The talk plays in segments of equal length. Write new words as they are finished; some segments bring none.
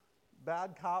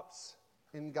Bad Cops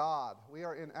in God. We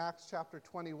are in Acts chapter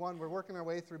 21. We're working our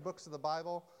way through books of the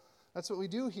Bible. That's what we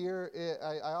do here.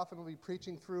 I often will be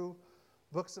preaching through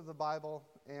books of the Bible,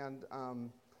 and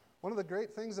one of the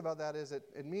great things about that is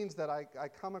it means that I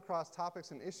come across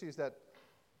topics and issues that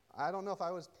I don't know if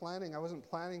I wasn't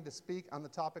planning to speak on the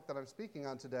topic that I'm speaking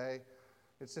on today.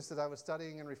 It's just that I was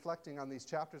studying and reflecting on these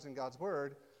chapters in God's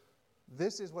Word.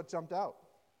 This is what jumped out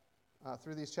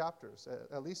through these chapters,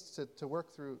 at least to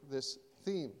work through this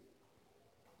theme.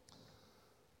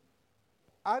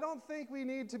 I don't think we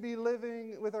need to be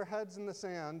living with our heads in the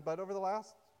sand, but over the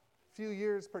last few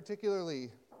years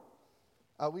particularly,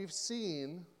 we've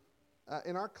seen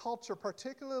in our culture,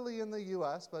 particularly in the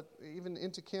U.S., but even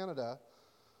into Canada,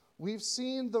 we've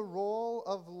seen the role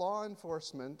of law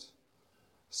enforcement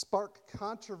spark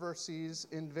controversies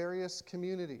in various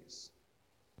communities.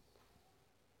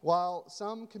 While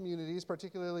some communities,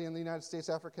 particularly in the United States,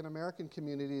 African American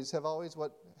communities, have always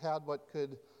had what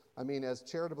could, as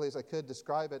charitably as I could,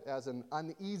 describe it as an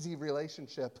uneasy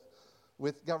relationship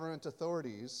with government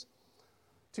authorities,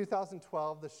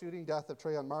 2012, the shooting death of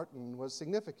Trayvon Martin was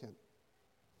significant.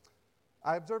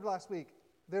 I observed last week,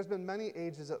 there's been many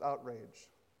ages of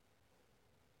outrage.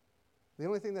 The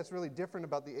only thing that's really different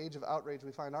about the age of outrage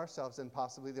we find ourselves in,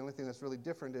 possibly, the only thing that's really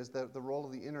different is the role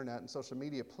of the internet and social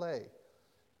media play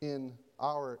in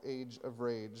our age of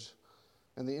rage.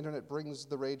 And the internet brings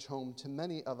the rage home to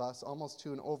many of us, almost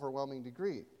to an overwhelming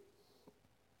degree.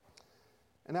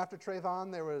 And after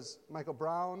Trayvon, there was Michael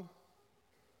Brown,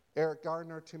 Eric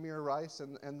Garner, Tamir Rice,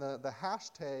 and the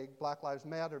hashtag Black Lives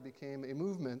Matter became a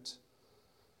movement,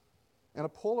 and a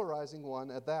polarizing one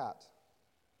at that.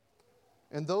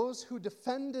 And those who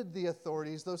defended the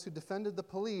authorities, those who defended the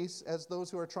police as those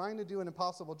who are trying to do an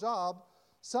impossible job,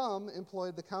 some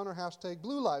employed the counter hashtag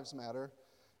Blue Lives Matter,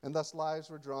 and thus lives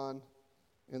were drawn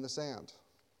in the sand.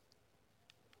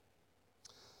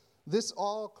 This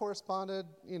all corresponded,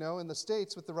 in the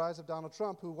States with the rise of Donald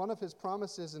Trump, who one of his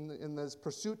promises in this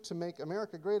pursuit to make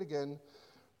America great again,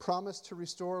 promised to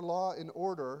restore law and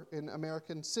order in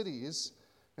American cities.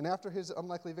 And after his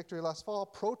unlikely victory last fall,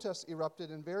 protests erupted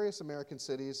in various American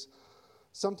cities,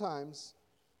 sometimes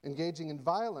engaging in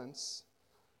violence,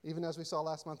 even as we saw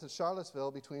last month in Charlottesville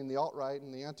between the alt-right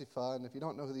and the Antifa. And if you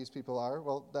don't know who these people are,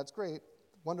 well, that's great,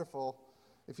 wonderful.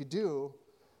 If you do,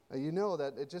 you know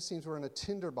that it just seems we're in a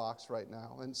tinderbox right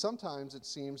now. And sometimes it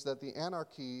seems that the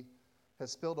anarchy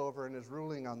has spilled over and is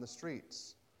ruling on the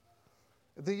streets.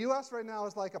 The U.S. right now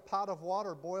is like a pot of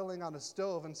water boiling on a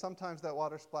stove, and sometimes that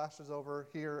water splashes over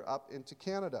here up into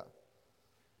Canada.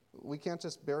 We can't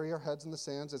just bury our heads in the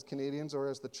sands as Canadians or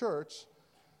as the church.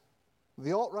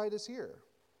 The alt-right is here.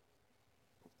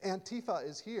 Antifa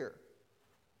is here.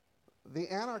 The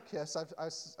anarchists,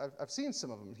 I've seen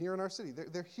some of them here in our city.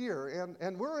 They're here,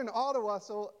 and we're in Ottawa,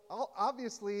 so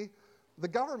obviously the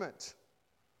government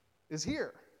is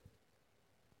here.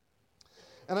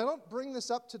 And I don't bring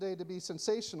this up today to be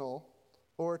sensational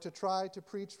or to try to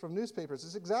preach from newspapers.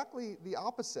 It's exactly the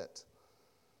opposite.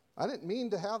 I didn't mean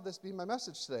to have this be my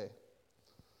message today.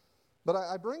 But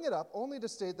I bring it up only to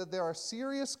state that there are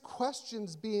serious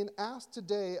questions being asked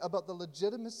today about the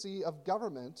legitimacy of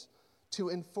government to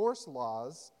enforce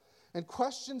laws, and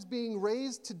questions being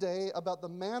raised today about the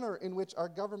manner in which our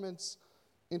governments,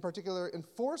 in particular,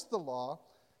 enforce the law.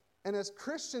 And as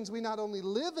Christians, we not only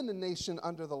live in a nation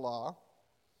under the law,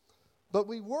 but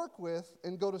we work with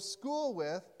and go to school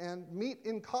with and meet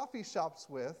in coffee shops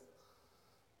with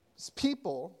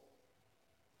people,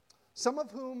 some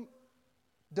of whom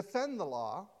defend the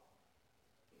law,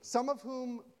 some of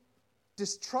whom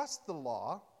distrust the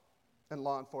law and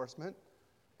law enforcement,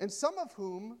 and some of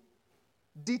whom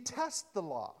detest the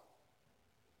law.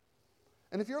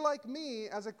 And if you're like me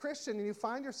as a Christian and you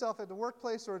find yourself at the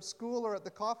workplace or at school or at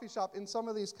the coffee shop in some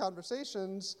of these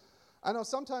conversations, I know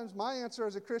sometimes my answer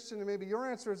as a Christian and maybe your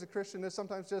answer as a Christian is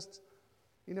sometimes just,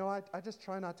 I just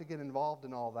try not to get involved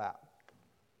in all that.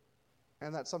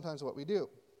 And that's sometimes what we do.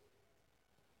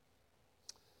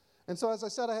 And so, as I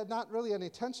said, I had not really any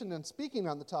intention in speaking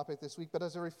on the topic this week, but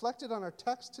as I reflected on our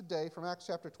text today from Acts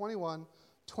chapter 21,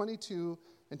 22,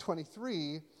 and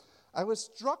 23, I was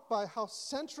struck by how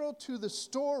central to the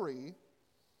story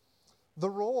the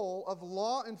role of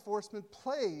law enforcement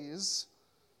plays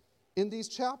in these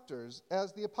chapters,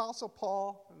 as the Apostle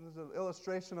Paul, and there's an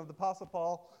illustration of the Apostle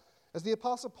Paul, as the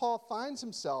Apostle Paul finds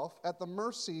himself at the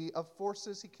mercy of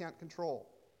forces he can't control.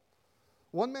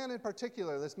 One man in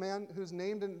particular, this man who's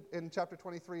named in chapter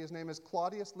 23, his name is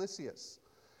Claudius Lysias.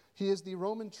 He is the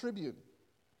Roman tribune.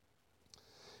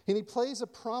 And he plays a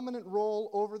prominent role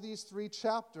over these 3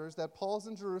 chapters that Paul's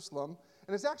in Jerusalem.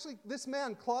 And it's actually this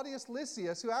man, Claudius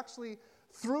Lysias, who actually,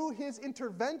 through his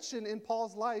intervention in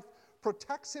Paul's life,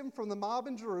 protects him from the mob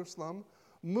in Jerusalem,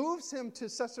 moves him to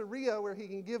Caesarea where he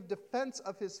can give defense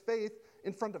of his faith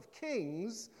in front of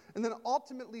kings, and then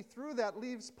ultimately through that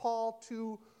leaves Paul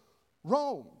to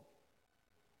Rome.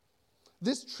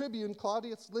 This tribune,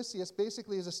 Claudius Lysias,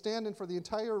 basically is a stand-in for the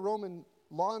entire Roman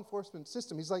law enforcement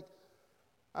system. He's like,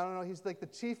 I don't know, he's like the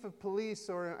chief of police,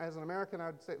 or as an American, I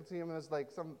would see him as like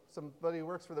somebody who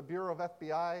works for the Bureau of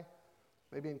FBI.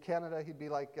 Maybe in Canada, he'd be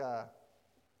like,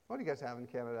 what do you guys have in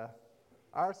Canada?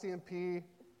 RCMP.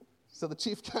 So the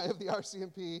chief guy of the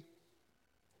RCMP.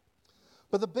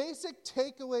 But the basic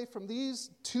takeaway from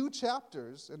these two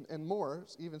chapters, and more,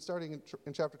 even starting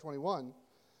in chapter 21,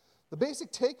 the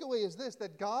basic takeaway is this,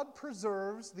 that God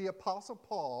preserves the Apostle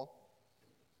Paul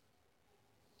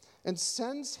and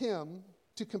sends him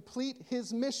to complete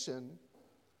his mission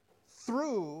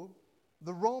through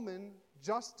the Roman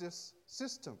justice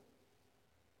system.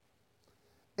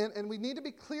 And we need to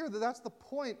be clear that that's the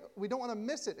point. We don't want to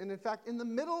miss it. And in fact, in the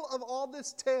middle of all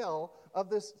this tale of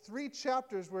this 3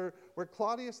 chapters where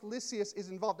Claudius Lysias is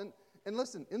involved, and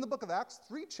listen, in the book of Acts,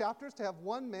 3 chapters to have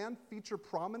one man feature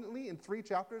prominently in 3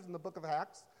 chapters in the book of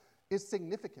Acts is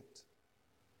significant.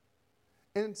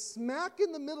 And smack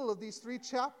in the middle of these 3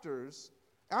 chapters,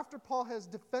 after Paul has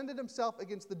defended himself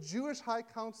against the Jewish high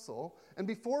council, and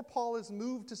before Paul is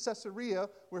moved to Caesarea,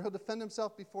 where he'll defend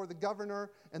himself before the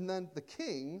governor and then the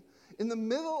king, in the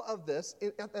middle of this,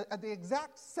 at the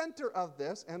exact center of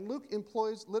this, and Luke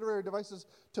employs literary devices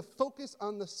to focus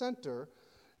on the center,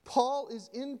 Paul is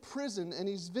in prison and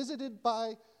he's visited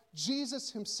by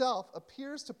Jesus himself,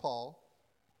 appears to Paul,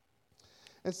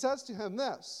 and says to him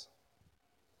this.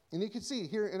 And you can see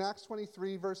here in Acts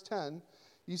 23, verse 10,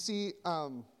 you see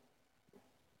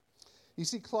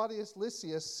Claudius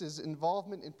Lysias'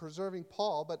 involvement in preserving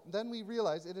Paul, but then we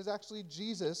realize it is actually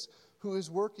Jesus who is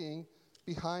working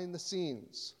behind the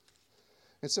scenes.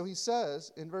 And so he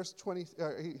says in verse 20,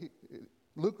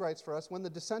 Luke writes for us, when the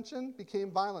dissension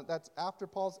became violent, that's after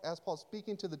Paul's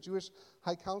speaking to the Jewish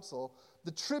high council,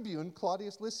 the tribune,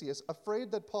 Claudius Lysias,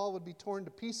 afraid that Paul would be torn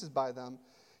to pieces by them,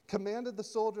 commanded the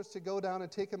soldiers to go down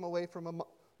and take him away from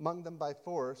among them by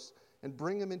force and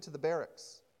bring him into the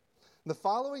barracks. And the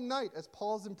following night, as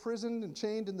Paul's imprisoned and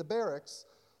chained in the barracks,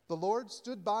 the Lord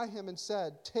stood by him and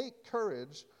said, "Take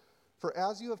courage, for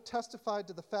as you have testified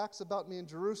to the facts about me in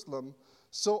Jerusalem,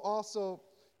 so also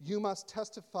you must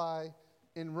testify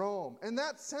in Rome." And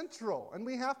that's central, and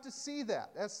we have to see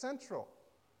that as central.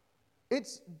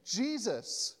 It's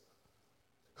Jesus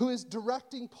who is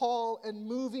directing Paul and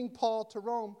moving Paul to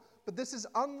Rome. But this is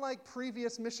unlike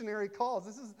previous missionary calls.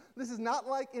 This is not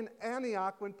like in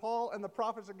Antioch when Paul and the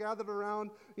prophets are gathered around,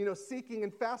 seeking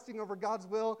and fasting over God's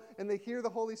will, and they hear the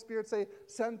Holy Spirit say,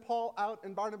 "Send Paul out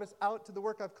and Barnabas out to the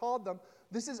work I've called them."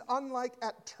 This is unlike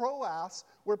at Troas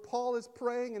where Paul is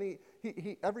praying and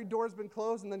he every door's been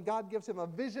closed, and then God gives him a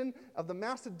vision of the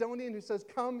Macedonian who says,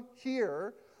 "Come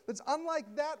here." It's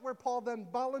unlike that where Paul then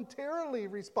voluntarily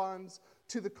responds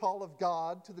to the call of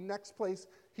God to the next place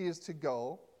he is to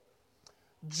go.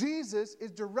 Jesus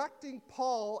is directing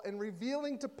Paul and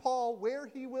revealing to Paul where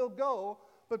he will go,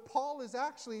 but Paul is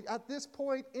actually at this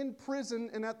point in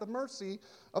prison and at the mercy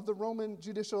of the Roman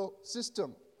judicial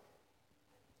system.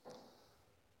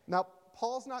 Now,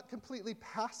 Paul's not completely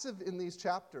passive in these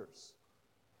chapters.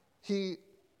 He's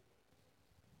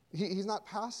not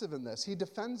passive in this. He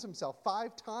defends himself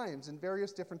 5 times in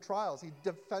various different trials. He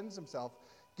defends himself,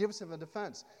 gives him a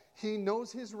defense. He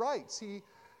knows his rights. He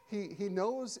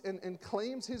knows and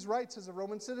claims his rights as a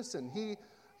Roman citizen.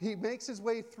 He makes his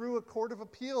way through a court of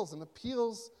appeals and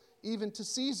appeals even to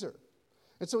Caesar.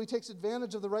 And so he takes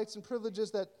advantage of the rights and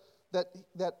privileges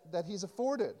that he's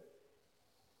afforded.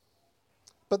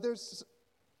 But there's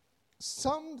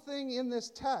something in this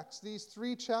text, these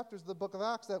 3 chapters of the book of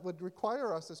Acts, that would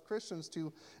require us as Christians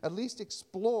to at least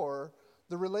explore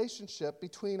the relationship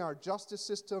between our justice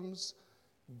systems,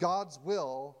 God's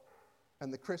will,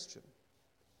 and the Christian.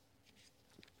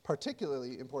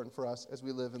 Particularly important for us as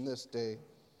we live in this day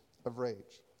of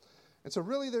rage. And so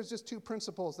really there's just 2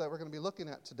 principles that we're going to be looking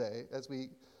at today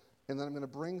and then I'm going to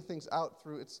bring things out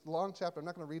through, it's a long chapter, I'm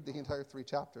not going to read the entire 3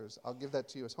 chapters, I'll give that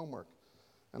to you as homework.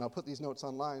 And I'll put these notes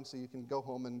online so you can go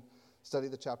home and study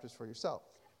the chapters for yourself.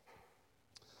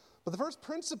 But the first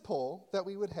principle that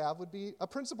we would have would be a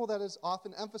principle that is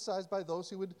often emphasized by those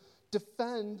who would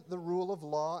defend the rule of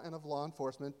law and of law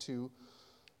enforcement in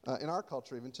our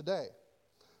culture even today.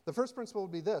 The first principle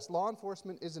would be this: law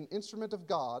enforcement is an instrument of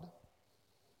God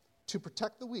to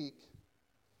protect the weak,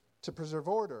 to preserve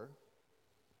order,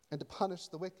 and to punish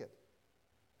the wicked.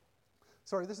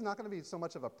 Sorry, this is not going to be so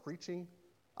much of a preaching.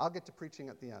 I'll get to preaching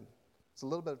at the end. It's a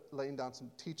little bit of laying down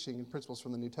some teaching and principles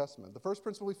from the New Testament. The first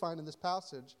principle we find in this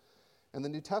passage in the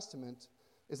New Testament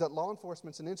is that law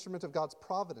enforcement is an instrument of God's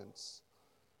providence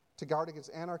to guard against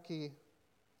anarchy,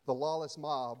 the lawless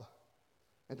mob,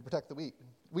 and to protect the weak.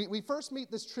 We first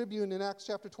meet this tribune in Acts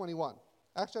chapter 21.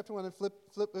 Acts chapter 21, and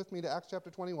flip with me to Acts chapter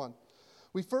 21.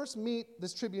 We first meet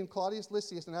this tribune, Claudius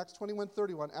Lysias, in Acts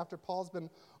 21:31, after Paul's been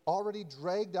already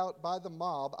dragged out by the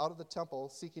mob out of the temple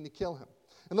seeking to kill him.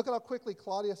 And look at how quickly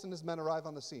Claudius and his men arrive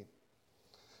on the scene.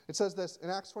 It says this in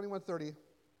Acts 21:30. It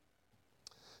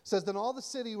says, "Then all the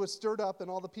city was stirred up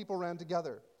and all the people ran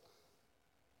together.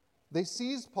 They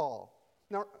seized Paul."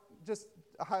 Now, just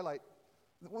a highlight.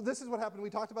 Well, this is what happened. We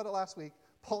talked about it last week.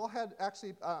 Paul had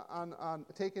actually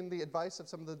taken the advice of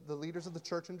some of the leaders of the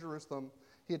church in Jerusalem.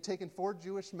 He had taken 4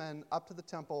 Jewish men up to the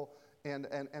temple and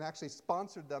actually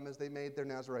sponsored them as they made their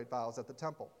Nazirite vows at the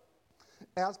temple.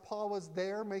 As Paul was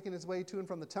there making his way to and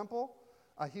from the temple,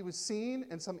 he was seen,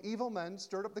 and some evil men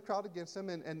stirred up the crowd against him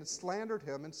and slandered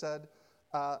him and said,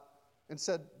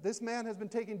 "This man has been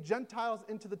taking Gentiles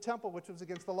into the temple, which was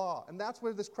against the law." And that's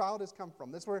where this crowd has come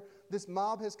from. That's where this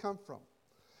mob has come from.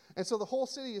 And so the whole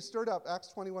city is stirred up. Acts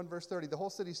 21, verse 30. The whole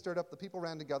city is stirred up. The people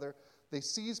ran together. They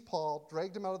seized Paul,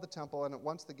 dragged him out of the temple, and at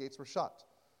once the gates were shut.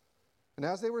 And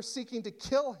as they were seeking to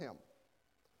kill him,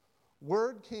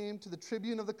 word came to the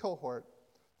tribune of the cohort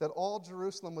that all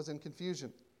Jerusalem was in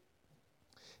confusion.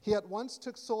 He at once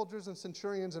took soldiers and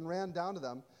centurions and ran down to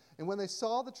them. And when they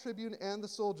saw the tribune and the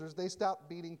soldiers, they stopped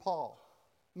beating Paul.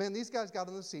 Man, these guys got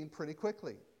on the scene pretty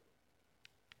quickly.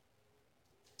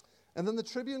 And then the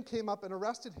tribune came up and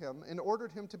arrested him and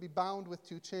ordered him to be bound with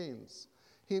 2 chains.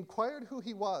 He inquired who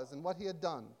he was and what he had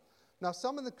done. Now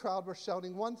some in the crowd were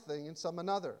shouting one thing and some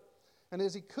another. And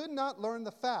as he could not learn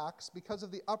the facts because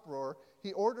of the uproar,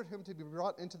 he ordered him to be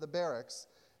brought into the barracks.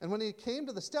 And when he came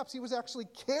to the steps, he was actually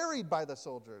carried by the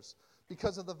soldiers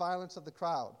because of the violence of the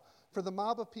crowd. For the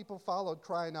mob of people followed,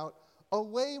 crying out,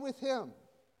 "Away with him!"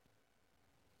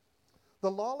 The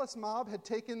lawless mob had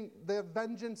taken their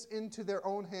vengeance into their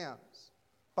own hands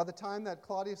by the time that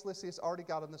Claudius Lysias already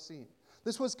got on the scene.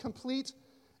 This was complete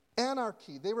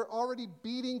anarchy. They were already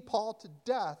beating Paul to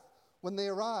death when they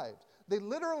arrived. They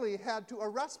literally had to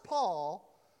arrest Paul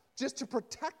just to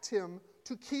protect him,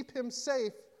 to keep him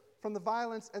safe from the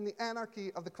violence and the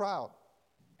anarchy of the crowd.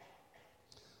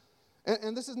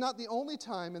 And this is not the only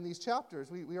time in these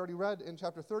chapters. We already read in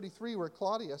chapter 33 where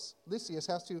Claudius Lysias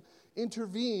has to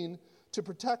intervene to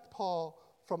protect Paul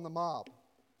from the mob.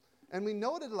 And we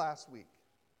noted last week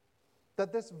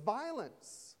that this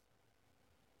violence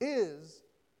is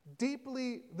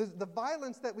deeply, the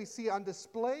violence that we see on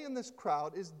display in this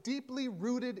crowd is deeply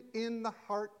rooted in the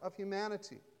heart of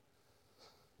humanity.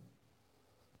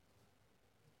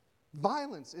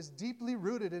 Violence is deeply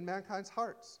rooted in mankind's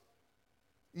hearts.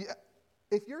 Yeah,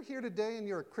 if you're here today and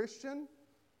you're a Christian,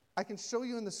 I can show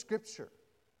you in the Scripture.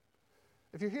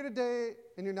 If you're here today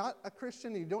and you're not a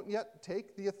Christian and you don't yet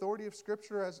take the authority of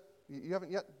Scripture, as you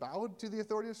haven't yet bowed to the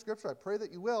authority of Scripture, I pray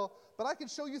that you will, but I can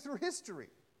show you through history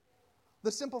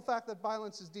the simple fact that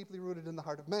violence is deeply rooted in the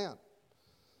heart of man.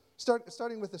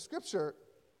 Starting with the Scripture,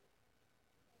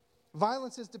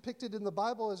 violence is depicted in the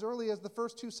Bible as early as the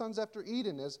first 2 sons after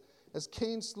Eden, as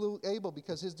Cain slew Abel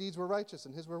because his deeds were righteous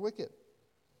and his were wicked.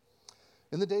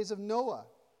 In the days of Noah,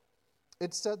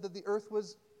 it said that the earth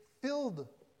was filled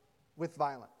with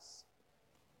violence.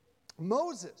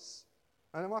 Moses,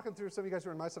 and I'm walking through, some of you guys who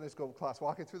are in my Sunday school class,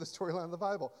 walking through the storyline of the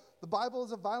Bible. The Bible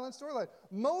is a violent storyline.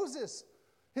 Moses,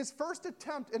 his first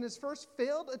attempt and his first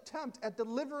failed attempt at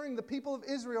delivering the people of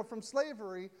Israel from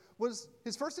slavery was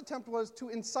to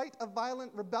incite a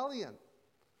violent rebellion.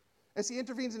 As he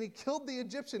intervenes and he killed the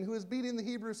Egyptian who was beating the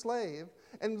Hebrew slave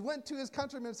and went to his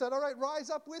countrymen and said, "All right, rise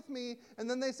up with me." And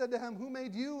then they said to him, "Who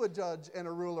made you a judge and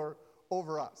a ruler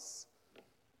over us?"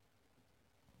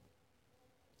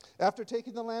 After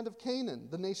taking the land of Canaan,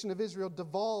 the nation of Israel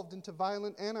devolved into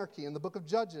violent anarchy in the book of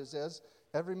Judges as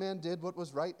every man did what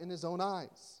was right in his own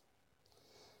eyes.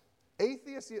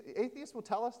 Atheists will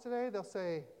tell us today, they'll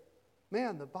say,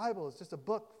 "Man, the Bible is just a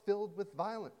book filled with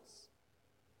violence."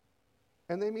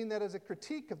 And they mean that as a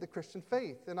critique of the Christian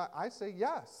faith. And I say,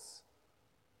 yes.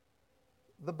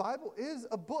 The Bible is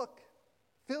a book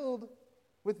filled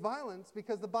with violence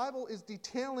because the Bible is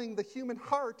detailing the human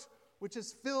heart, which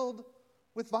is filled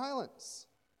with violence.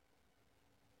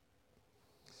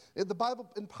 The Bible,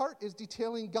 in part, is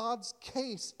detailing God's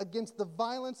case against the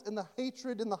violence and the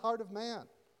hatred in the heart of man.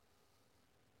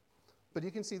 But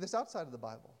you can see this outside of the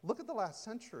Bible. Look at the last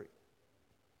century.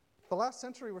 The last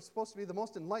century was supposed to be the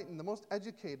most enlightened, the most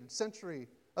educated century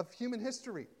of human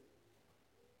history.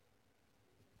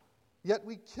 Yet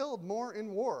we killed more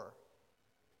in war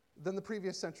than the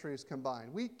previous centuries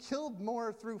combined. We killed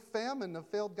more through famine of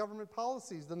failed government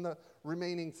policies than the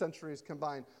remaining centuries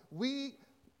combined. We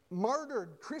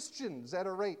martyred Christians at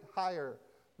a rate higher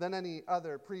than any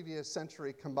other previous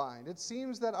century combined. It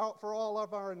seems that for all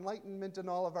of our enlightenment and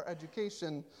all of our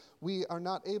education, we are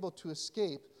not able to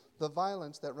escape the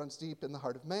violence that runs deep in the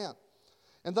heart of man.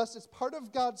 And thus, it's part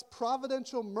of God's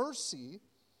providential mercy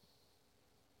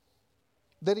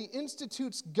that he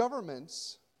institutes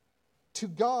governments to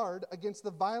guard against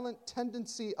the violent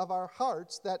tendency of our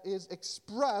hearts that is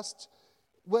expressed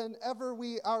whenever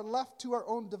we are left to our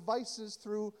own devices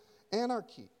through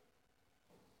anarchy.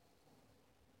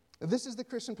 This is the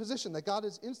Christian position, that God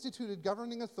has instituted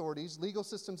governing authorities, legal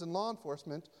systems, and law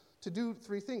enforcement to do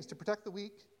three things: to protect the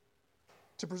weak,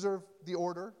 to preserve the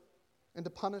order, and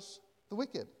to punish the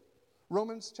wicked.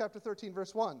 Romans chapter 13,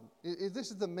 verse 1.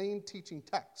 This is the main teaching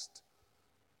text.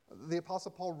 The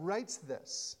Apostle Paul writes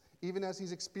this. Even as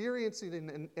he's experiencing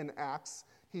it in Acts,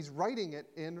 he's writing it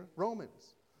in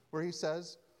Romans, where he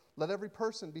says, "Let every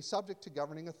person be subject to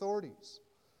governing authorities.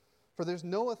 For there's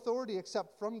no authority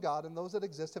except from God, and those that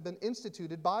exist have been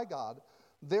instituted by God.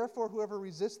 Therefore, whoever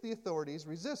resists the authorities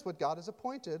resists what God has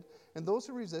appointed, and those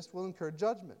who resist will incur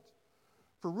judgment.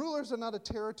 For rulers are not a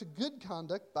terror to good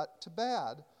conduct, but to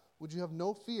bad. Would you have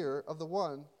no fear of the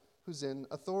one who's in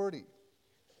authority?"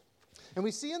 And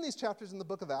we see in these chapters in the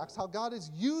book of Acts how God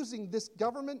is using this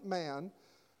government man,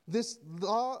 this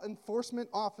law enforcement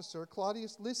officer,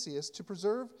 Claudius Lysias, to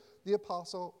preserve the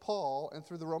Apostle Paul and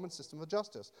through the Roman system of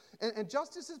justice. And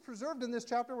justice is preserved in this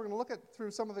chapter. We're going to look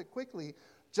through some of it quickly.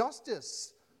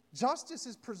 Justice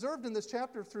is preserved in this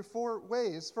chapter through four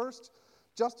ways. First,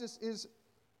 justice is...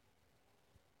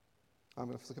 I'm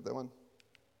going to flip that one.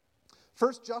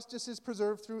 First, justice is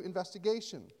preserved through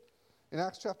investigation. In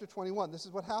Acts chapter 21, this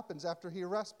is what happens after he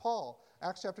arrests Paul.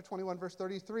 Acts chapter 21, verse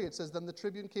 33, it says, "Then the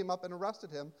tribune came up and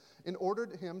arrested him and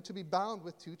ordered him to be bound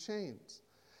with 2 chains.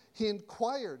 He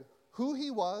inquired who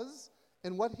he was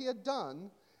and what he had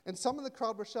done, and some of the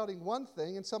crowd were shouting one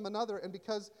thing and some another, and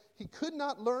because he could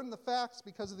not learn the facts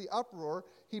because of the uproar,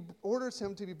 he orders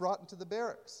him to be brought into the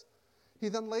barracks." He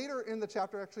then later in the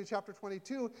chapter, actually chapter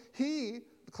 22,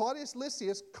 Claudius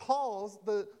Lysias, calls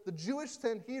the Jewish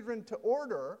Sanhedrin to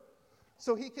order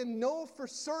so he can know for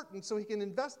certain, so he can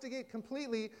investigate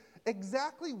completely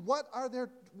exactly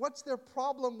what's their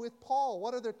problem with Paul,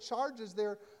 what are their charges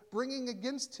they're bringing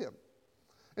against him.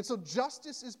 And so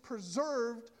justice is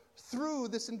preserved through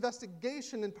this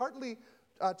investigation, and partly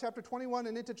chapter 21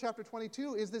 and into chapter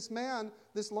 22 is this man,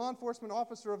 this law enforcement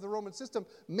officer of the Roman system,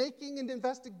 making an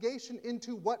investigation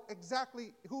into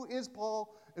who is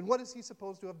Paul and what is he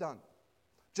supposed to have done.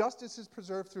 Justice is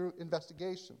preserved through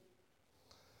investigation.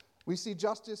 We see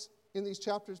justice in these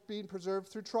chapters being preserved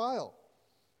through trial.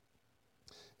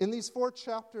 In these 4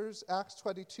 chapters, Acts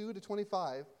 22 to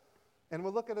 25, and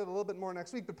we'll look at it a little bit more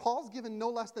next week, but Paul's given no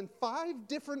less than 5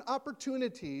 different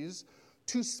opportunities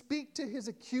to speak to his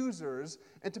accusers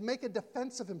and to make a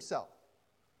defense of himself.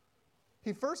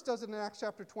 He first does it in Acts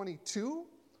chapter 22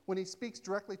 when he speaks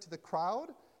directly to the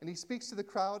crowd, and he speaks to the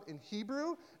crowd in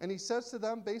Hebrew, and he says to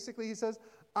them, basically he says,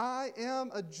 "I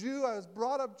am a Jew. I was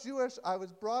brought up Jewish. I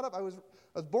was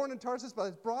born in Tarsus, but I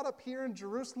was brought up here in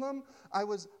Jerusalem.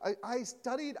 I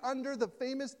studied under the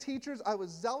famous teachers. I was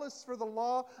zealous for the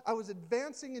law. I was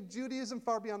advancing in Judaism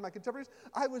far beyond my contemporaries.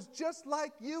 I was just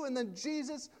like you, and then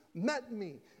Jesus met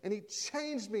me, and he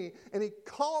changed me, and he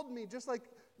called me just like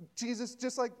Jesus,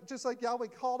 just like Yahweh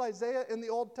called Isaiah in the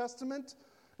Old Testament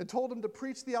and told him to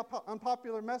preach the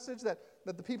unpopular message that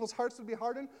the people's hearts would be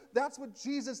hardened. That's what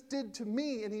Jesus did to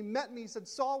me, and he met me. He said,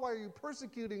 'Saul, why are you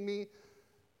persecuting me?'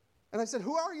 And I said,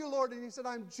 'Who are you, Lord?' And he said,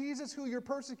 'I'm Jesus who you're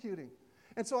persecuting.'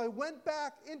 And so I went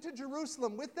back into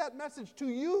Jerusalem with that message to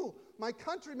you, my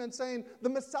countrymen, saying, 'The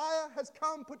Messiah has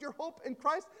come. Put your hope in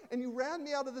Christ.' And you ran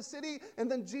me out of the city. And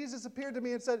then Jesus appeared to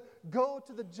me and said, 'Go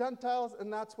to the Gentiles.'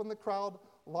 And that's when the crowd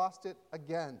lost it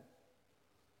again.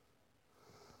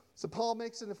 So Paul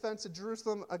makes an defense in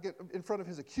Jerusalem in front of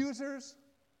his accusers.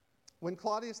 When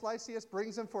Claudius Lysias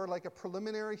brings him for like a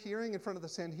preliminary hearing in front of the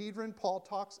Sanhedrin, Paul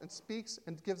talks and speaks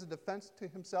and gives a defense to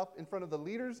himself in front of the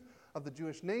leaders of the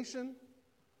Jewish nation.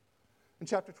 In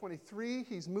chapter 23,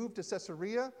 he's moved to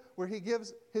Caesarea, where he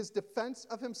gives his defense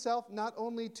of himself not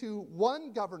only to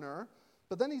one governor,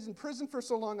 but then he's in prison for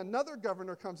so long, another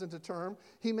governor comes into term.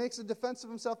 He makes a defense of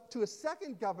himself to a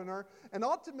second governor, and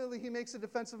ultimately he makes a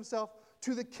defense of himself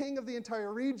to the king of the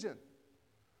entire region.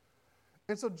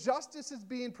 And so justice is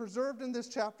being preserved in this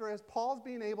chapter as Paul's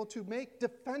being able to make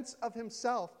defense of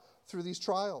himself through these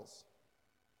trials.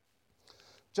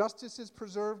 Justice is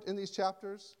preserved in these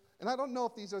chapters And I don't know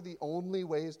if these are the only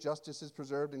ways justice is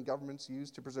preserved and governments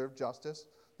use to preserve justice.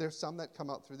 There's some that come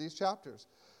out through these chapters.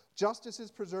 Justice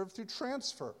is preserved through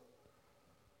transfer.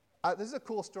 This is a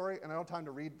cool story, and I don't have time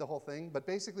to read the whole thing, but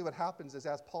basically what happens is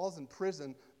as Paul's in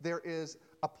prison, there is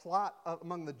a plot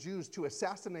among the Jews to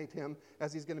assassinate him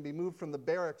as he's going to be moved from the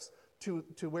barracks to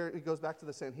where he goes back to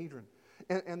the Sanhedrin.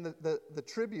 And the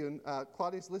tribune,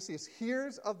 Claudius Lysias,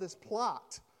 hears of this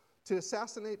plot to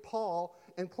assassinate Paul,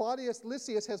 and Claudius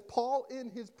Lysias has Paul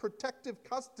in his protective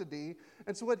custody,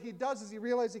 and so what he does is he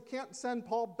realizes he can't send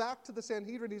Paul back to the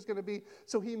Sanhedrin he's going to be,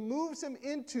 so he moves him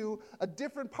into a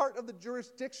different part of the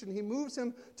jurisdiction. He moves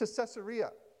him to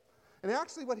Caesarea. And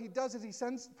actually what he does is he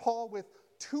sends Paul with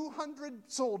 200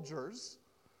 soldiers,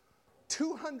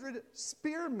 200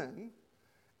 spearmen,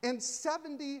 and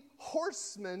 70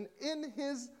 horsemen in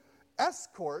his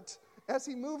escort as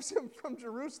he moves him from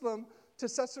Jerusalem to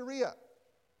Caesarea.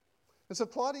 And so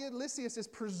Claudius Lysias is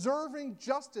preserving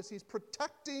justice. He's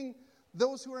protecting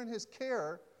those who are in his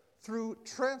care through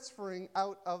transferring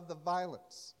out of the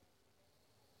violence.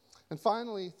 And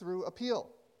finally, through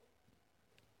appeal.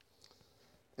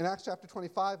 In Acts chapter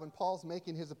 25, when Paul's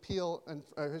making his appeal and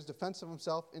his defense of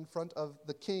himself in front of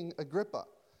the king Agrippa,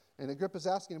 and Agrippa's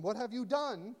asking him, "What have you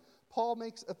done?" Paul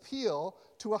makes appeal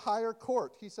to a higher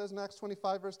court. He says in Acts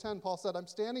 25, verse 10, Paul said, "I'm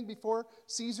standing before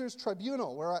Caesar's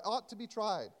tribunal where I ought to be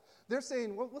tried." They're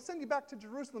saying, "Well, we'll send you back to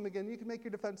Jerusalem again. You can make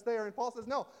your defense there." And Paul says,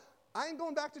 "No, I ain't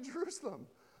going back to Jerusalem.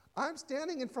 I'm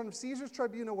standing in front of Caesar's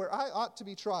tribunal where I ought to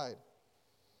be tried.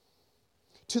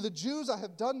 To the Jews I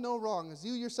have done no wrong, as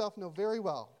you yourself know very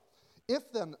well.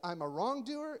 If then I'm a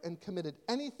wrongdoer and committed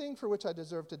anything for which I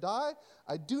deserve to die,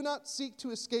 I do not seek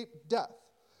to escape death.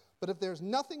 But if there's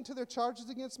nothing to their charges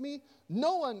against me,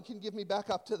 no one can give me back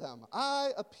up to them.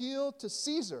 I appeal to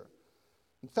Caesar."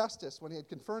 And Festus, when he had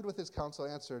conferred with his council,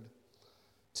 answered,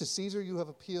 "To Caesar you have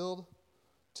appealed,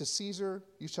 to Caesar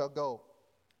you shall go."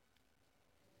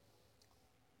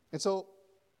 And so,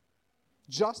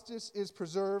 justice is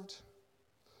preserved.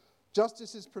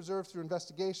 Justice is preserved through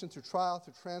investigation, through trial,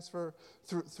 through transfer,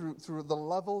 through the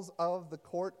levels of the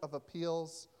court of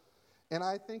appeals. And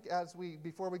I think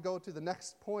before we go to the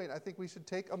next point, I think we should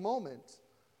take a moment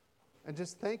and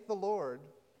just thank the Lord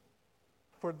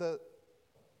for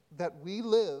that we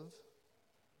live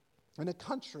in a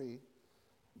country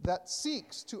that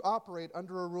seeks to operate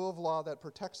under a rule of law that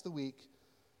protects the weak,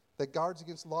 that guards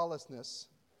against lawlessness,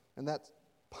 and that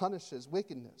punishes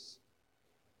wickedness.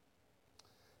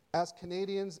 As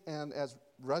Canadians and as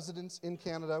residents in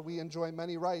Canada, we enjoy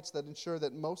many rights that ensure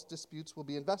that most disputes will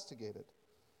be investigated,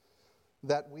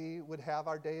 that we would have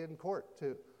our day in court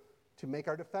to make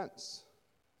our defense,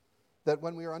 that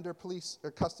when we are under police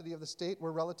or custody of the state,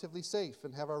 we're relatively safe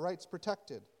and have our rights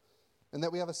protected, and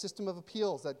that we have a system of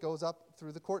appeals that goes up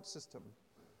through the court system.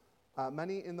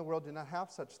 Many in the world do not have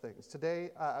such things.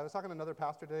 Today, I was talking to another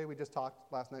pastor today. We just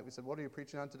talked last night. We said, "What are you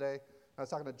preaching on today?" I was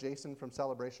talking to Jason from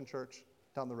Celebration Church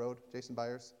down the road, Jason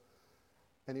Byers.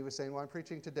 And he was saying, "Well, I'm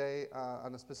preaching today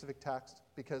on a specific text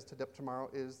because tomorrow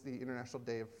is the International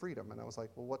Day of Freedom." And I was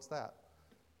like, "Well, what's that?"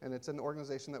 And it's an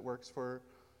organization that works for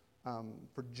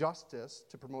justice,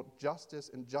 to promote justice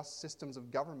and just systems of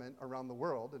government around the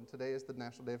world. And today is the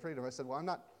National Day of Freedom. I said, "Well,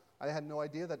 I had no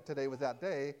idea that today was that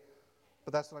day,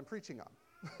 but that's what I'm preaching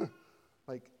on."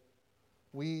 Like,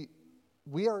 we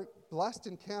are blessed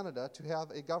in Canada to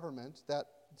have a government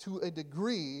that, to a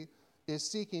degree, is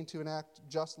seeking to enact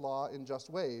just law in just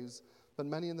ways, but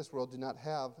many in this world do not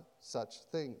have such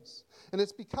things. And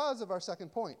it's because of our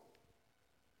second point.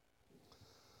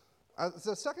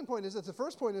 The second point is that the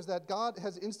first point is that God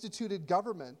has instituted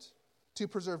government to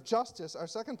preserve justice. Our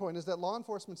second point is that law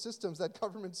enforcement systems that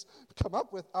governments come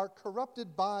up with are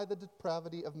corrupted by the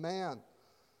depravity of man.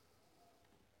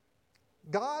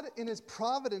 God, in his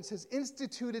providence, has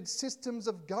instituted systems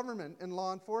of government and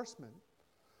law enforcement.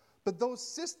 But those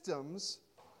systems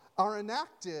are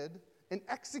enacted and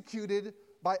executed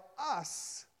by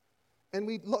us. And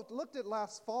we looked at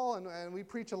last fall, and we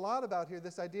preach a lot about here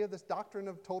this idea of this doctrine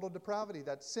of total depravity,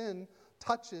 that sin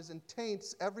touches and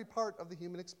taints every part of the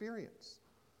human experience.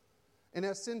 And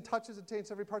as sin touches and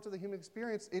taints every part of the human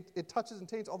experience, it touches and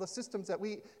taints all the systems that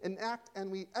we enact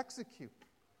and we execute.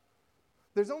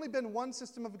 There's only been one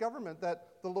system of government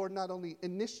that the Lord not only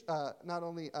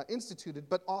instituted,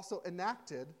 but also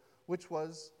enacted, which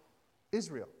was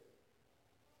Israel.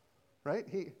 Right?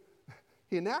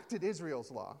 He enacted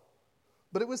Israel's law,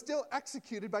 but it was still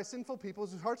executed by sinful people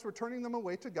whose hearts were turning them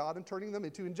away to God and turning them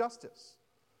into injustice.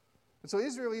 And so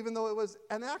Israel, even though it was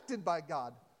enacted by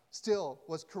God, still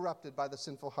was corrupted by the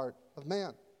sinful heart of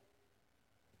man.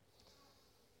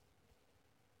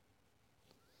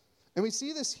 And we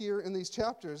see this here in these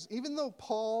chapters, even though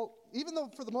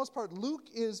for the most part Luke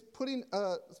is putting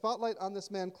a spotlight on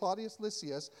this man Claudius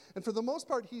Lysias, and for the most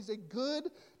part he's a good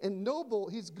and noble,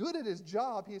 he's good at his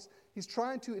job, he's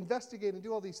trying to investigate and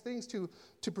do all these things to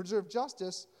preserve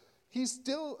justice, he's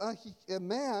still a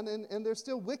man, and there's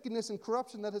still wickedness and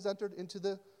corruption that has entered into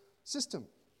the system.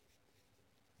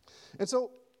 And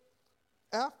so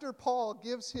after Paul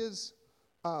gives his...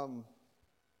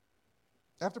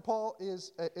 After Paul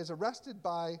is arrested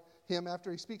by him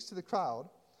after he speaks to the crowd,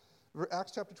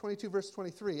 Acts chapter 22, verse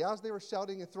 23, as they were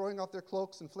shouting and throwing off their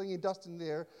cloaks and flinging dust in the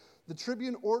air, the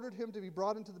tribune ordered him to be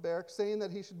brought into the barracks, saying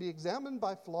that he should be examined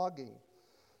by flogging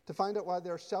to find out why they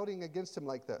are shouting against him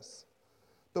like this.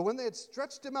 But when they had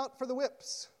stretched him out for the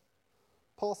whips,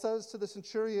 Paul says to the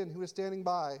centurion who is standing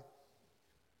by,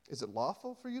 "Is it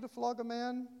lawful for you to flog a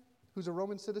man who's a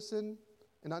Roman citizen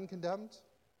and uncondemned?"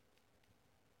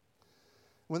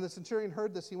 When the centurion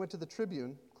heard this, he went to the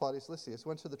tribune, Claudius Lysias,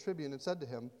 went to the tribune and said to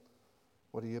him,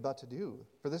 "What are you about to do?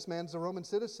 For this man's a Roman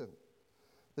citizen."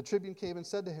 The tribune came and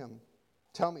said to him,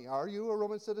 "Tell me, are you a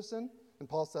Roman citizen?" And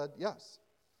Paul said, "Yes."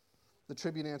 The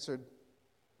tribune answered,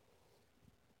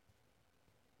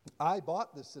 "I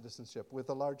bought this citizenship with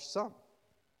a large sum."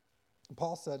 And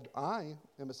Paul said, "I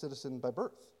am a citizen by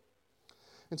birth."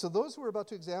 And so those who were about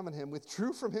to examine him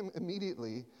withdrew from him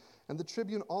immediately, and the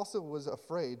tribune also was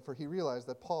afraid, for he realized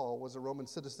that Paul was a Roman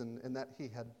citizen and that he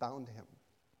had bound him.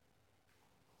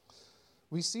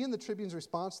 We see in the tribune's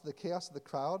response to the chaos of the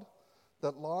crowd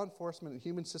that law enforcement and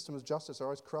human systems of justice are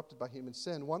always corrupted by human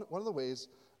sin. One of the ways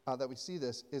that we see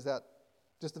this is that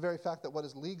just the very fact that what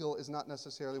is legal is not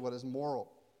necessarily what is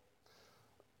moral.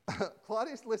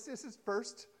 Claudius Lysias'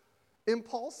 first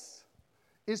impulse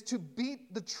is to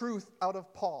beat the truth out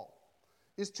of Paul,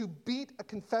 is to beat a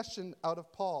confession out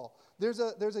of Paul. There's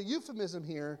a euphemism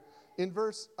here in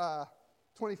verse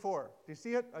 24. Do you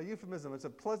see it? A euphemism. It's a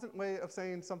pleasant way of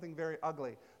saying something very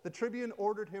ugly. The tribune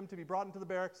ordered him to be brought into the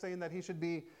barracks, saying that he should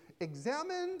be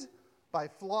examined by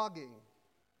flogging.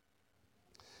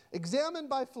 Examined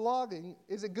by flogging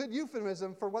is a good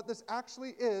euphemism for what this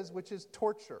actually is, which is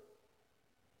torture.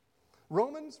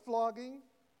 Romans flogging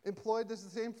employed the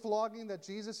same flogging that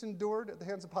Jesus endured at the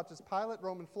hands of Pontius Pilate.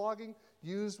 Roman flogging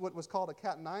used what was called a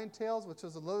cat o' nine tails, which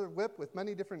was a leather whip with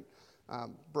many different,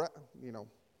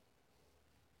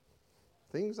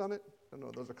 things on it. I don't know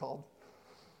what those are called.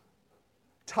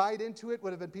 Tied into it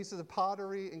would have been pieces of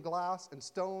pottery and glass and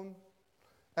stone.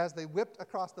 As they whipped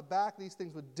across the back, these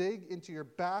things would dig into your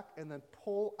back and then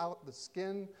pull out the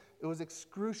skin. It was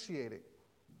excruciating.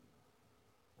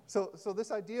 So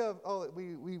this idea of,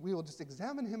 we will just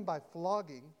examine him by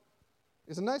flogging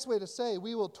is a nice way to say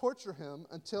we will torture him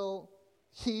until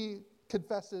he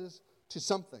confesses to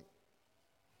something.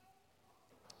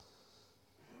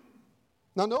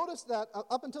 Now notice that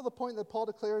up until the point that Paul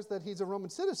declares that he's a Roman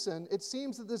citizen, it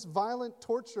seems that this violent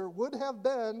torture would have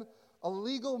been a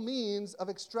legal means of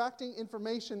extracting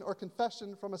information or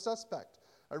confession from a suspect.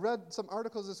 I read some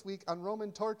articles this week on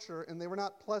Roman torture, and they were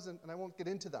not pleasant, and I won't get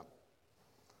into them.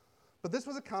 But this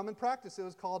was a common practice. It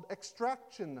was called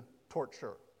extraction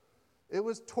torture. It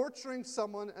was torturing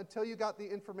someone until you got the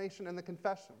information and the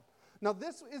confession. Now,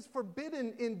 this is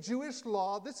forbidden in Jewish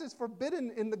law. This is forbidden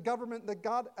in the government that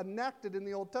God enacted in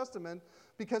the Old Testament,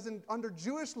 because under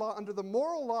Jewish law, under the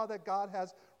moral law that God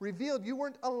has revealed, you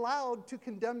weren't allowed to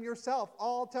condemn yourself.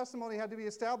 All testimony had to be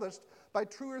established by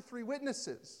 2 or 3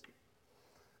 witnesses.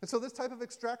 And so this type of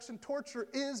extraction torture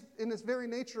is, in its very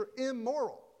nature,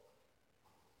 immoral.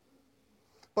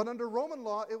 But under Roman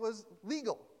law, it was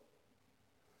legal.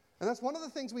 And that's one of the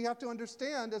things we have to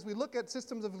understand as we look at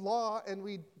systems of law, and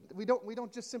we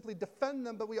don't just simply defend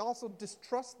them, but we also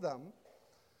distrust them,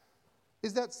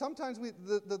 is that sometimes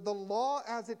the law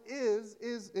as it is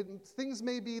things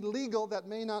may be legal that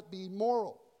may not be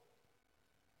moral.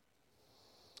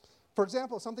 For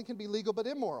example, something can be legal but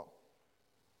immoral.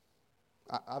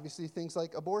 Obviously, things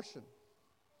like abortion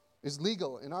is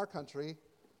legal in our country,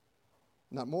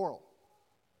 not moral.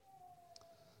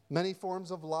 Many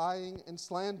forms of lying and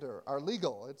slander are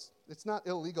legal. It's not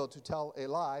illegal to tell a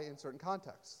lie in certain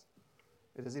contexts.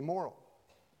 It is immoral.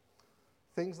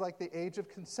 Things like the age of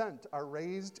consent are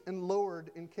raised and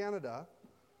lowered in Canada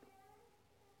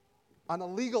on a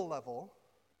legal level,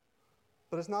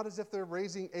 but it's not as if they're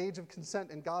raising age of consent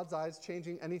in God's eyes,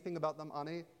 changing anything about them on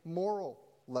a moral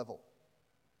level.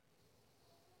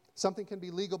 Something can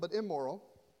be legal but immoral,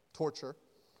 torture.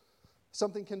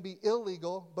 Something can be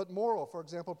illegal but moral. For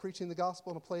example, preaching the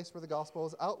gospel in a place where the gospel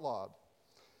is outlawed.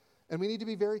 And we need to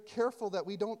be very careful that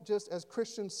we don't just, as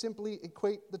Christians, simply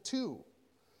equate the two.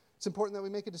 It's important that we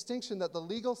make a distinction that the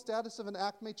legal status of an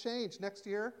act may change. Next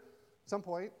year, At some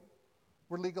point,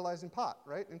 we're legalizing pot,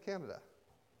 right, in Canada.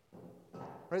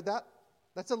 Right?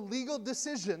 That's a legal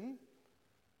decision.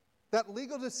 That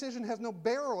legal decision has no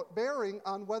bearing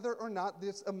on whether or not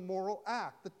this is a moral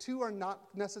act. The two are not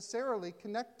necessarily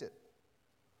connected.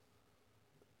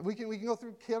 We can go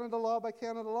through Canada law by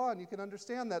Canada law, and you can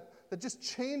understand that just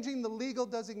changing the legal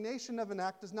designation of an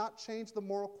act does not change the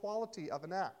moral quality of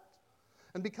an act.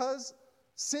 And because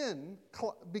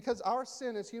our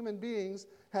sin as human beings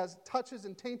has touches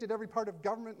and tainted every part of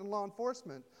government and law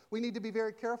enforcement, we need to be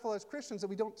very careful as Christians that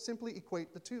we don't simply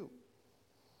equate the two.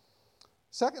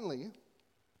 Secondly,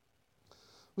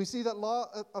 we see that law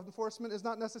of enforcement is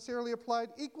not necessarily applied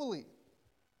equally.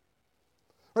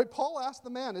 Right? Paul asked the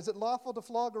man, is it lawful to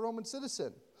flog a Roman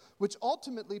citizen? Which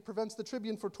ultimately prevents the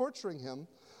tribune from torturing him.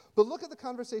 But look at the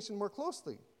conversation more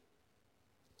closely.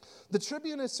 The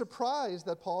tribune is surprised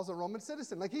that Paul's a Roman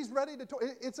citizen. Like he's ready to,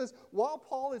 it says, while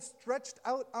Paul is stretched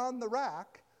out on the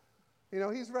rack,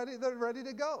 he's ready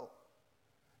to go.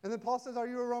 And then Paul says,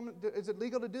 is it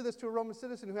legal to do this to a Roman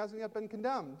citizen who hasn't yet been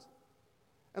condemned?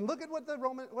 And look at what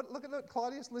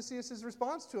Claudius Lysias'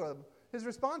 response to him. His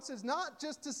response is not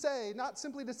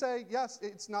simply to say, yes,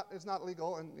 it's not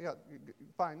legal, and yeah,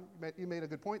 fine, you made a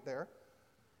good point there.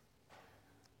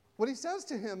 What he says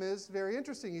to him is very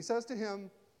interesting. He says to him,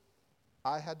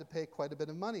 I had to pay quite a bit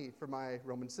of money for my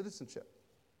Roman citizenship,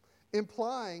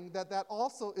 implying that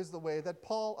also is the way that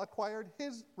Paul acquired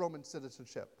his Roman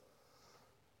citizenship.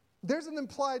 There's an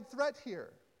implied threat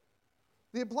here.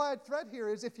 The implied threat here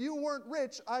is if you weren't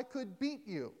rich, I could beat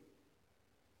you.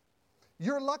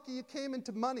 You're lucky you came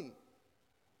into money.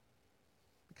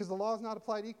 Because the law is not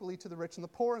applied equally to the rich and the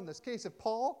poor in this case. If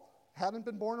Paul hadn't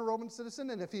been born a Roman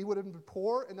citizen, and if he would have been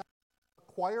poor and not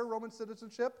acquire Roman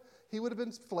citizenship, he would have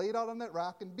been flayed out on that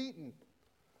rack and beaten.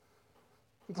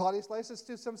 And Claudius Lysias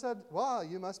to some said, well,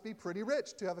 you must be pretty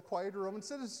rich to have acquired a Roman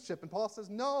citizenship. And Paul says,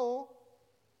 no,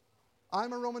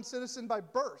 I'm a Roman citizen by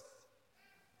birth.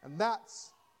 And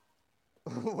that's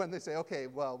when they say, okay,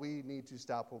 well, we need to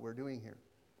stop what we're doing here.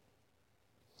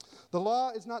 The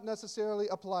law is not necessarily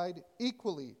applied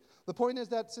equally. The point is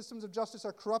that systems of justice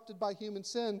are corrupted by human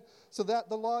sin, so that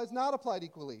the law is not applied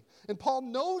equally. And Paul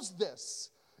knows this.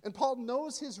 And Paul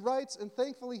knows his rights, and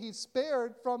thankfully he's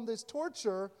spared from this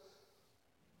torture.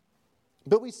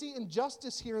 But we see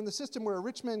injustice here in the system where a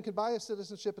rich man could buy a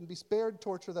citizenship and be spared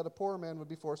torture that a poor man would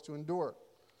be forced to endure.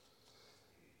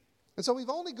 And so we've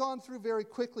only gone through very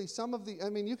quickly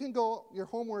your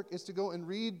homework is to go and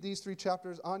read these 3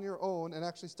 chapters on your own and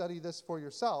actually study this for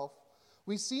yourself.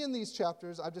 We see in these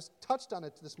chapters, I've just touched on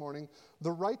it this morning,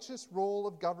 the righteous role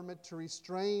of government to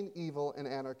restrain evil and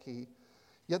anarchy.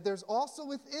 Yet there's also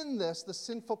within this the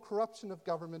sinful corruption of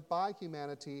government by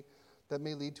humanity that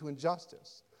may lead to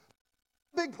injustice.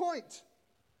 Big point,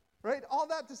 right? All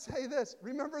that to say this.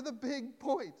 Remember the big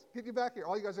point. Get you back here.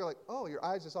 All you guys are like, oh, your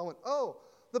eyes just all went, oh.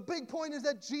 The big point is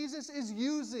that Jesus is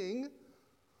using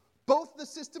both the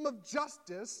system of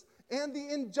justice and the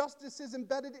injustices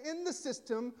embedded in the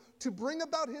system to bring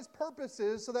about his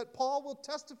purposes so that Paul will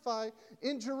testify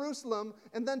in Jerusalem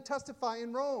and then testify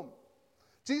in Rome.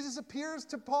 Jesus appears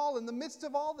to Paul in the midst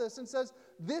of all this and says,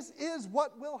 this is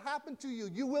what will happen to you.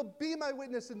 You will be my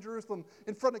witness in Jerusalem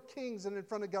in front of kings and in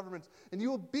front of governments, and you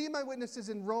will be my witnesses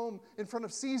in Rome in front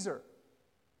of Caesar.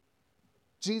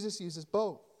 Jesus uses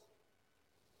both.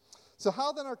 So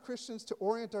how then are Christians to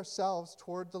orient ourselves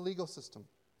toward the legal system?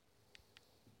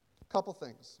 A couple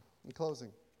things in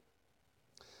closing.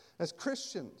 As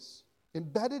Christians,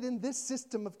 embedded in this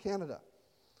system of Canada,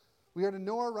 we are to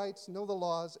know our rights, know the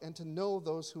laws, and to know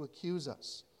those who accuse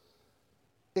us.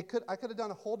 I could have done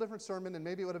a whole different sermon, and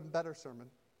maybe it would have been a better sermon,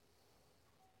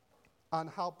 on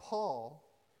how Paul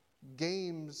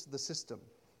games the system,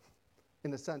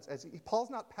 in a sense.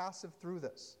 Paul's not passive through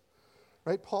this.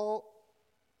 Right? Paul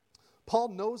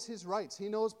knows his rights. He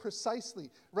knows precisely.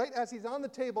 Right as he's on the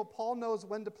table, Paul knows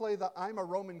when to play the I'm a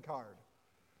Roman card.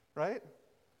 Right?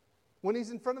 When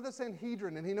he's in front of the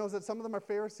Sanhedrin, and he knows that some of them are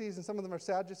Pharisees and some of them are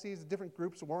Sadducees, different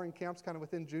groups, warring camps kind of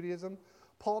within Judaism,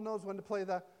 Paul knows when to play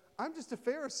the I'm just a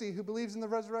Pharisee who believes in the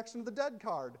resurrection of the dead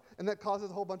card, and that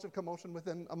causes a whole bunch of commotion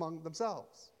among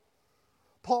themselves.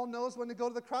 Paul knows when to go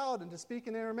to the crowd and to speak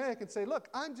in Aramaic and say, look,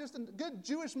 I'm just a good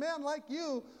Jewish man like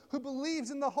you who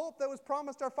believes in the hope that was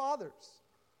promised our fathers.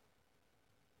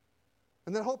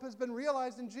 And that hope has been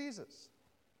realized in Jesus.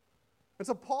 And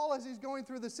so Paul, as he's going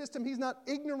through the system, he's not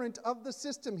ignorant of the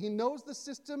system. He knows the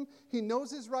system. He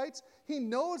knows his rights. He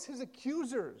knows his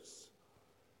accusers.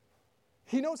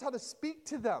 He knows how to speak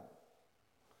to them.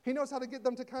 He knows how to get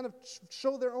them to kind of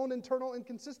show their own internal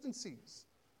inconsistencies.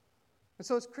 And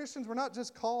so as Christians, we're not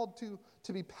just called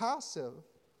to be passive,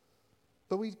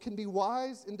 but we can be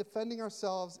wise in defending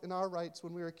ourselves and our rights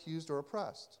when we are accused or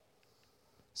oppressed.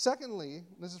 Secondly,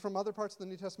 this is from other parts of the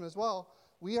New Testament as well,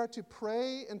 we are to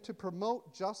pray and to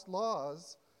promote just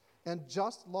laws and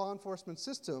just law enforcement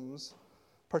systems,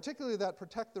 particularly that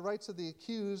protect the rights of the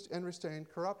accused and restrain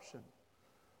corruption.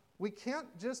 We can't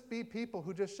just be people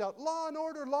who just shout, law and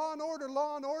order, law and order,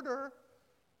 law and order,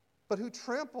 but who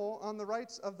trample on the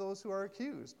rights of those who are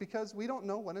accused, because we don't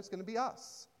know when it's going to be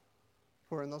us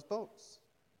who are in those boats.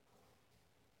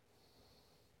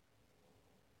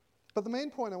 But the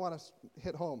main point I want to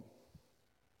hit home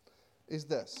is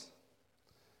this.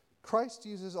 Christ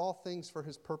uses all things for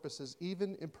his purposes,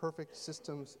 even imperfect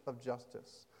systems of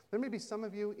justice. There may be some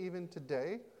of you even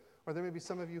today, or there may be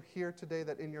some of you here today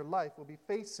that in your life will be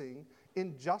facing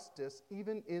injustice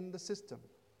even in the system.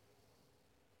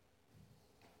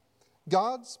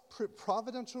 God's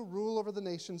providential rule over the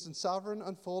nations and sovereign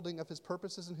unfolding of his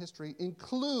purposes in history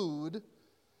include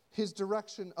his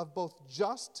direction of both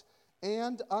just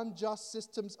and unjust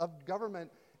systems of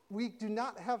government. We do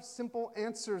not have simple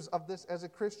answers of this as a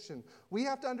Christian. We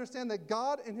have to understand that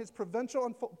God in his providential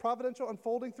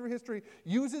unfolding through history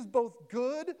uses both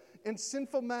good and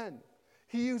sinful men.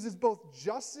 He uses both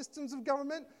just systems of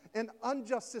government and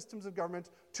unjust systems of government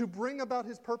to bring about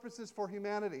his purposes for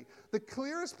humanity. The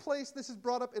clearest place this is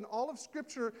brought up in all of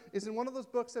Scripture is in one of those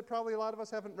books that probably a lot of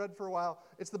us haven't read for a while.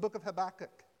 It's the book of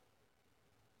Habakkuk.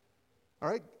 All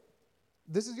right?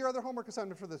 This is your other homework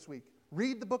assignment for this week.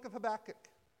 Read the book of Habakkuk.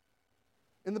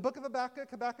 In the book of Habakkuk,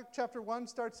 Habakkuk chapter 1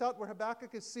 starts out where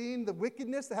Habakkuk is seeing the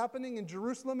wickedness happening in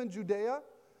Jerusalem and Judea.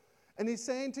 And he's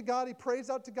saying to God, he prays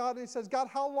out to God, and he says, God,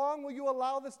 how long will you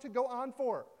allow this to go on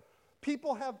for?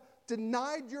 People have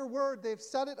denied your word. They've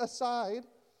set it aside.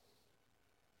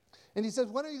 And he says,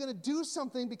 when are you going to do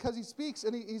something? Because he speaks,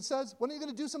 and he says, when are you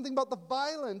going to do something about the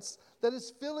violence that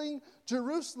is filling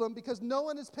Jerusalem? Because no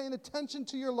one is paying attention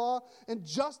to your law, and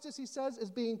justice, he says, is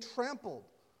being trampled.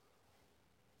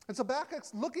 And so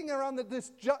Habakkuk's looking around at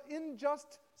this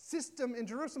unjust system in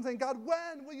Jerusalem saying, God,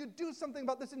 when will you do something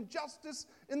about this injustice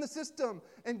in the system?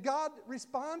 And God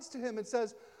responds to him and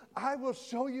says, I will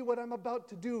show you what I'm about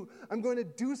to do. I'm going to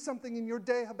do something in your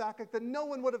day, Habakkuk, that no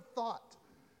one would have thought.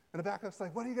 And Habakkuk's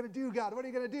like, what are you going to do, God? What are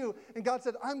you going to do? And God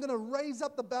said, I'm going to raise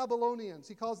up the Babylonians.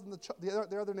 He calls them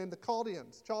their other name, the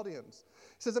Chaldeans.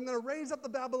 He says, I'm going to raise up the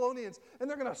Babylonians, and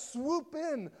they're going to swoop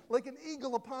in like an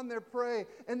eagle upon their prey,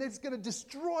 and it's going to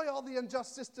destroy all the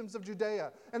unjust systems of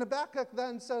Judea. And Habakkuk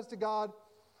then says to God,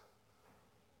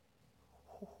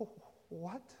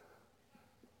 what?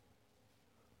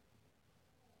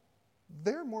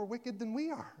 They're more wicked than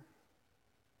we are.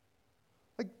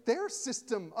 Like their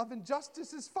system of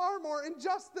injustice is far more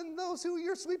unjust than those who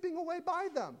you're sweeping away by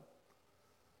them.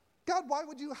 God,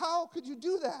 how could you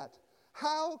do that?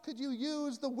 How could you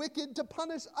use the wicked to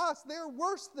punish us? They're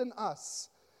worse than us.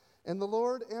 And the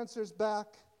Lord answers back,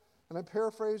 and I'm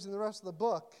paraphrasing the rest of the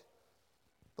book.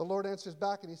 The Lord answers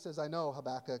back and he says, I know,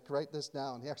 Habakkuk, write this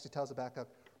down. He actually tells Habakkuk,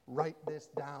 write this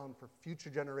down for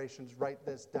future generations, write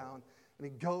this down. And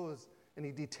he goes and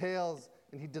he details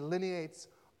and he delineates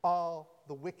all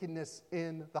the wickedness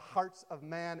in the hearts of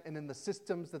man and in the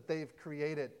systems that they've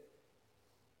created.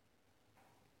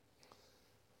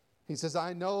 He says,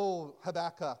 I know,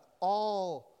 Habakkuk,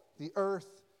 all the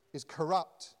earth is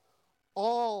corrupt.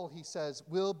 All, he says,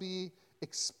 will be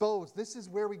exposed. This is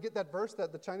where we get that verse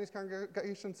that the Chinese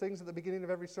congregation sings at the beginning of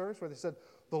every service where they said,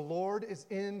 the Lord is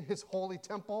in his holy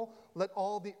temple. Let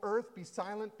all the earth be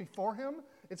silent before him.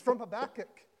 It's from Habakkuk.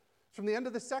 It's from the end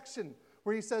of the section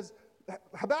where he says,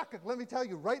 Habakkuk, let me tell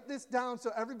you, write this down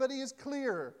so everybody is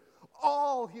clear.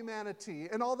 All humanity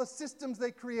and all the systems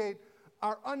they create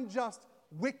are unjust,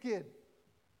 wicked.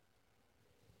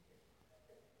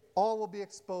 All will be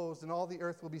exposed and all the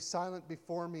earth will be silent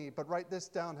before me. But write this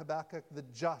down, Habakkuk, the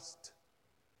just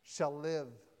shall live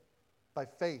by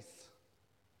faith.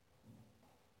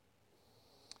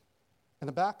 And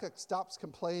Habakkuk stops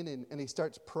complaining and he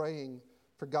starts praying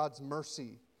for God's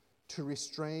mercy to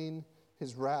restrain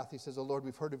his wrath. He says, oh Lord,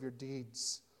 we've heard of your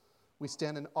deeds. We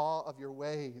stand in awe of your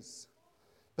ways.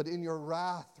 But in your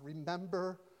wrath,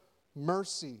 remember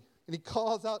mercy. And he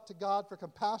calls out to God for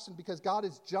compassion because God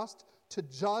is just to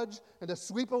judge and to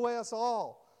sweep away us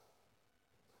all.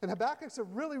 And Habakkuk's a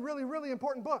really, really, really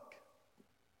important book.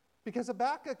 Because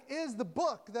Habakkuk is the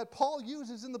book that Paul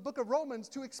uses in the book of Romans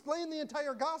to explain the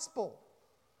entire gospel.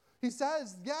 He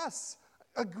says, yes,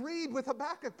 agreed with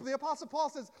Habakkuk. The Apostle Paul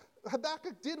says,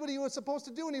 Habakkuk did what he was supposed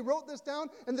to do, and he wrote this down,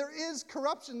 and there is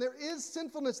corruption, there is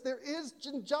sinfulness, there is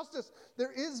injustice,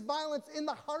 there is violence in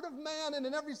the heart of man and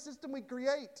in every system we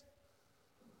create.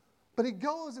 But he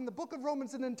goes in the book of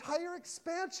Romans, an entire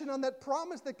expansion on that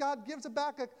promise that God gives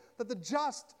Habakkuk that the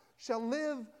just shall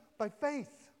live by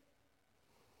faith.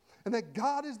 And that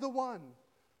God is the one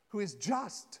who is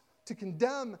just to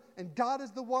condemn, and God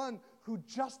is the one who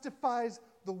justifies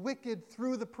the wicked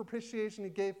through the propitiation he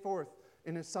gave forth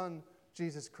in his Son,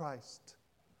 Jesus Christ.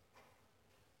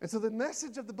 And so the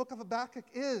message of the book of Habakkuk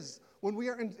is, when we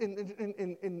are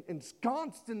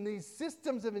ensconced in these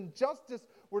systems of injustice,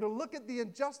 we're to look at the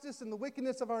injustice and the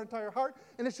wickedness of our entire heart,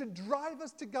 and it should drive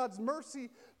us to God's mercy,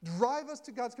 drive us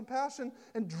to God's compassion,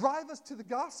 and drive us to the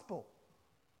gospel.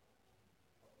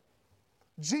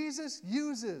 Jesus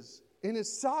uses, in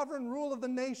his sovereign rule of the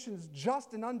nations,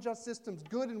 just and unjust systems,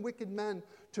 good and wicked men,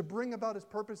 to bring about his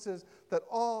purposes, that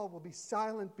all will be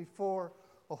silent before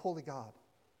a holy God.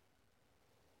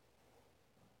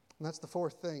 And that's the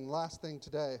fourth thing, last thing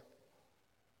today.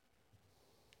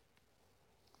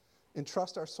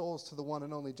 Entrust our souls to the one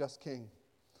and only just King.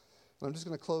 And I'm just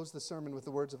going to close the sermon with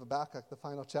the words of Habakkuk, the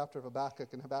final chapter of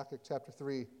Habakkuk, in Habakkuk chapter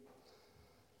 3.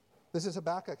 This is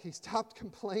Habakkuk. He stopped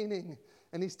complaining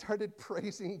and he started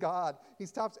praising God. He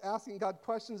stopped asking God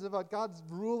questions about God's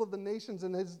rule of the nations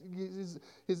and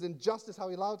his injustice, how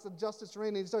he allows injustice to reign.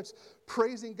 And he starts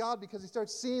praising God because he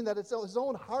starts seeing that his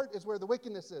own heart is where the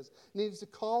wickedness is. And he needs to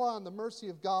call on the mercy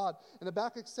of God. And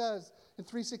Habakkuk says in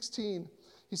 3:16,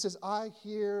 he says, I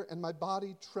hear and my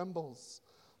body trembles.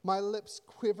 My lips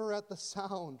quiver at the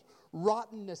sound.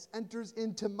 Rottenness enters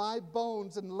into my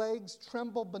bones and legs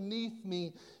tremble beneath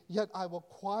me. Yet I will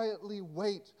quietly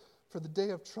wait for the day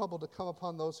of trouble to come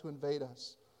upon those who invade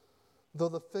us. Though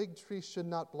the fig tree should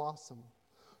not blossom,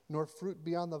 nor fruit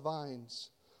be on the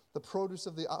vines, the produce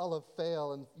of the olive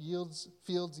fail, and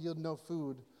fields yield no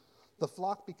food, the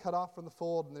flock be cut off from the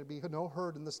fold, and there be no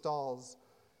herd in the stalls,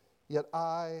 yet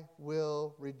I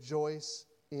will rejoice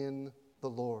in the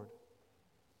Lord.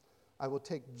 I will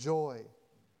take joy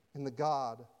in the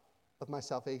God of my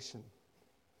salvation.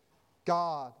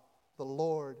 God, the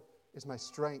Lord, is my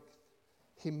strength.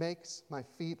 He makes my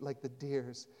feet like the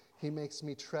deer's. He makes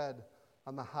me tread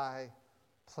on the high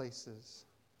places.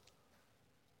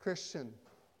 Christian,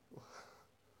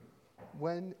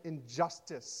 when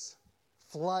injustice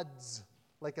floods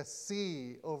like a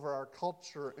sea over our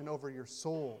culture and over your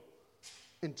soul,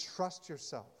 entrust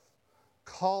yourself.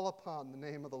 Call upon the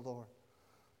name of the Lord.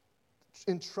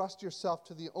 Entrust yourself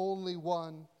to the only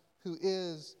one who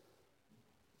is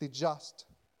the just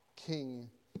King.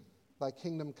 Thy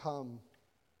kingdom come,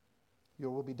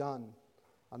 your will be done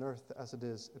on earth as it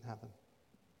is in heaven.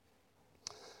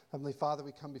 Heavenly Father,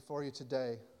 we come before you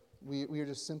today. We are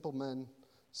just simple men,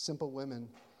 simple women,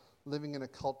 living in a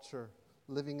culture,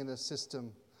 living in a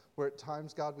system where at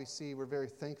times, God, we see we're very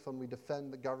thankful and we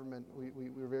defend the government.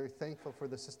 We're very thankful for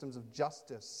the systems of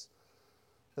justice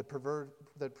that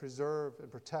preserve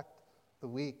and protect the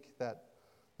weak, that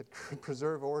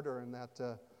preserve order and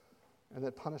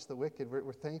that punish the wicked.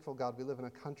 We're thankful, God, we live in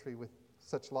a country with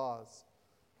such laws.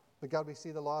 But God, we see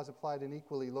the laws applied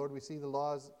unequally. Lord, we see the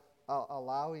laws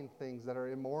allowing things that are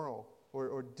immoral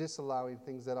or disallowing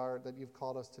things that you've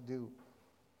called us to do.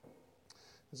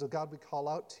 And so, God, we call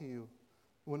out to you.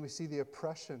 When we see the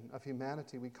oppression of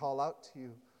humanity, we call out to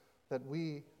you that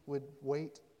we would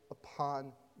wait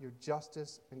upon your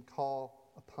justice and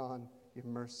call upon your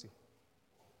mercy.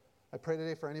 I pray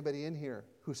today for anybody in here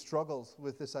who struggles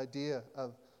with this idea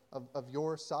of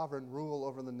your sovereign rule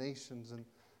over the nations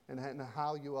and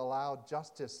how you allow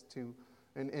justice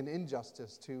and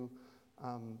injustice to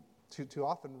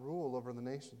often rule over the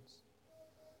nations.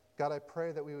 God, I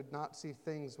pray that we would not see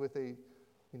things with a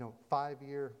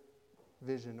 5-year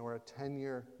vision or a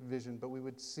 10-year vision, but we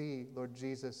would see, Lord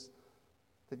Jesus,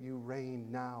 that you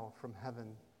reign now from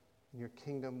heaven, and your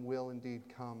kingdom will indeed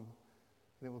come,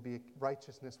 and it will be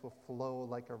righteousness will flow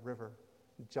like a river,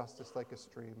 justice like a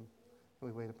stream, and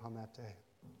we wait upon that day.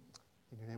 In your name.